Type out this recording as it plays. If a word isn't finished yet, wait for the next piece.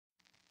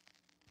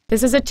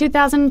This is a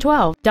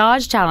 2012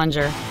 Dodge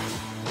Challenger.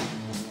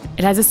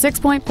 It has a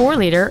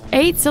 6.4-liter,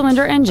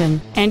 8-cylinder engine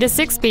and a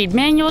 6-speed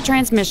manual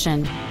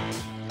transmission.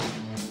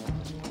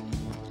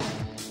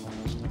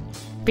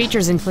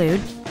 Features include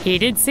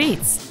heated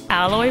seats,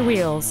 alloy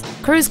wheels,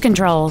 cruise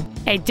control,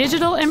 a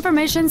digital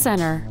information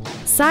center,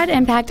 side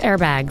impact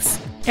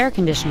airbags, air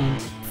conditioning,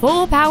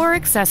 full power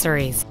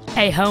accessories,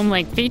 a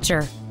HomeLink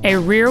feature, a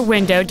rear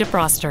window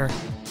defroster,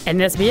 and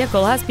this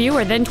vehicle has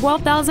fewer than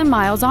 12,000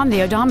 miles on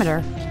the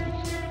odometer.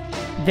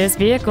 This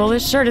vehicle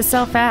is sure to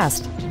sell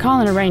fast.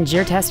 Call and arrange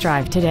your test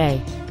drive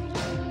today.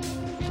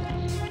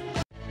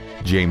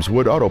 James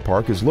Wood Auto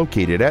Park is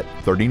located at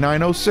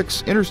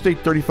 3906 Interstate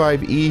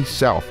 35E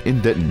South in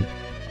Denton.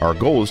 Our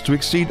goal is to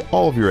exceed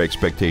all of your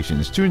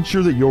expectations to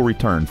ensure that you'll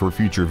return for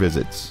future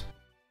visits.